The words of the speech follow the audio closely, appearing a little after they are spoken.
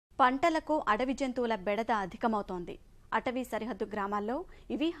పంటలకు అడవి జంతువుల బెడద అధికమవుతోంది. అటవీ సరిహద్దు గ్రామాల్లో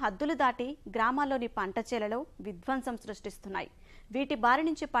ఇవి హద్దులు దాటి గ్రామాల్లోని పంట చేలలో విధ్వంసం సృష్టిస్తున్నాయి. వీటి బారి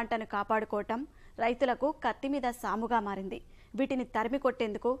నుంచి పంటను కాపాడుకోవటం రైతులకు కత్తి మీద సాముగా మారింది. వీటిని తరిమి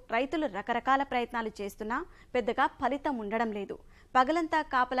కొట్టేందుకు రైతులు రకరకాల ప్రయత్నాలు చేస్తున్నా పెద్దగా ఫలితం ఉండడం లేదు. పగలంతా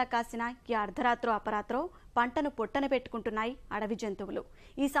కాపలా కాసిన ఈ అర్ధరాత్రో అపరాత్రో పంటను పొట్టన పెట్టుకుంటున్నాయి అడవి జంతువులు.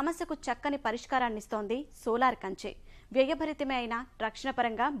 ఈ సమస్యకు చక్కని పరిష్కారాన్నిస్తోంది సోలార్ కంచె. వ్యయభరితమే అయినా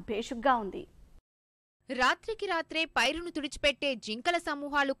రక్షణపరంగా భేషుగ్గా ఉంది. రాత్రికి రాత్రే పైరును తుడిచిపెట్టే జింకల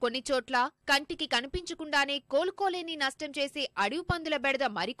సమూహాలు కొన్ని చోట్ల, కంటికి కనిపించకుండానే కోలుకోలేని నష్టం చేసే అడవి పందుల బెడద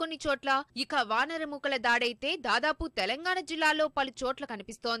మరికొన్ని చోట్ల, ఇక వానరమూకల దాడైతే దాదాపు తెలంగాణ జిల్లాలో పలు చోట్ల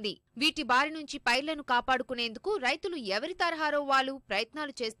కనిపిస్తోంది. వీటి బారి నుంచి పైర్లను కాపాడుకునేందుకు రైతులు ఎవరి తరహారో వాళ్ళు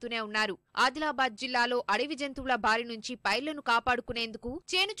ప్రయత్నాలు చేస్తూనే ఉన్నారు. ఆదిలాబాద్ జిల్లాలో అడవి జంతువుల బారి నుంచి పైర్లను కాపాడుకునేందుకు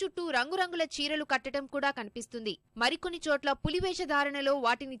చేను చుట్టూ రంగురంగుల చీరలు కట్టడం కూడా కనిపిస్తుంది. మరికొన్ని చోట్ల పులివేషధారణలో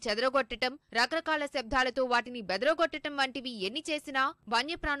వాటిని చెదరగొట్టడం, రకరకాల శబ్దాలతో వాటిని బెదరగొట్టడం వంటివి ఎన్ని చేసినా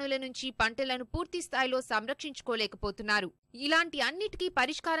వన్యప్రాణుల నుంచి పంటలను పూర్తి స్థాయిలో సంరక్షించుకోలేకపోతున్నారు. ఇలాంటి అన్నిటికీ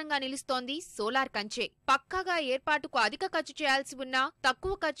పరిష్కారంగా నిలుస్తోంది సోలార్ కంచె. పక్కాగా ఏర్పాటుకు అధిక ఖర్చు చేయాల్సి ఉన్నా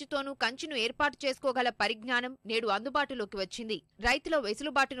తక్కువ ఖర్చుతోనూ కంచెను ఏర్పాటు చేసుకోగల పరిజ్ఞానం నేడు అందుబాటులోకి వచ్చింది. రైతుల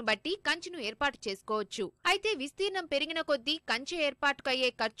వెసులుబాటును బట్టి కంచెను ఏర్పాటు చేసుకోవచ్చు. అయితే విస్తీర్ణం పెరిగిన కొద్దీ కంచె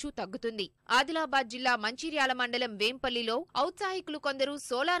ఏర్పాటుకయ్యే ఖర్చు తగ్గుతుంది. ఆదిలాబాద్ జిల్లా మంచిర్యాల మండలం వేంపల్లిలో ఔత్సాహికులు కొందరు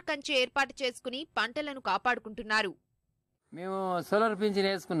సోలార్ కంచె ఏర్పాటు చేసుకుని పంటలను కాపాడుకుంటున్నారు. మేము సోలార్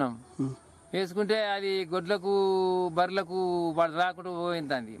పింఛన్ వేసుకుంటే అది గొడ్లకు బర్రెలకు రాకుండా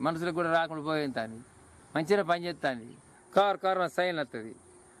పోయింది, మనుషులకు కూడా రాకుండా పోయింది. మంచిగా పని చేస్తుంది. కారు సైన్ వస్తుంది.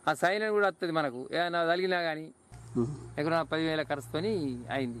 ఆ సైన్ కూడా వస్తుంది. మనకు ఏమైనా తగిలినా కానీ ఎక్కడ 10,000 ఖర్చుతోని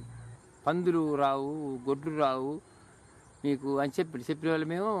అయింది. పందులు రావు, గొడ్లు రావు మీకు అని చెప్పిన వాళ్ళు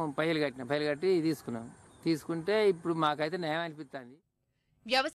మేము పైలు కట్టి తీసుకున్నాం. తీసుకుంటే ఇప్పుడు మాకైతే న్యాయం అనిపిస్తుంది.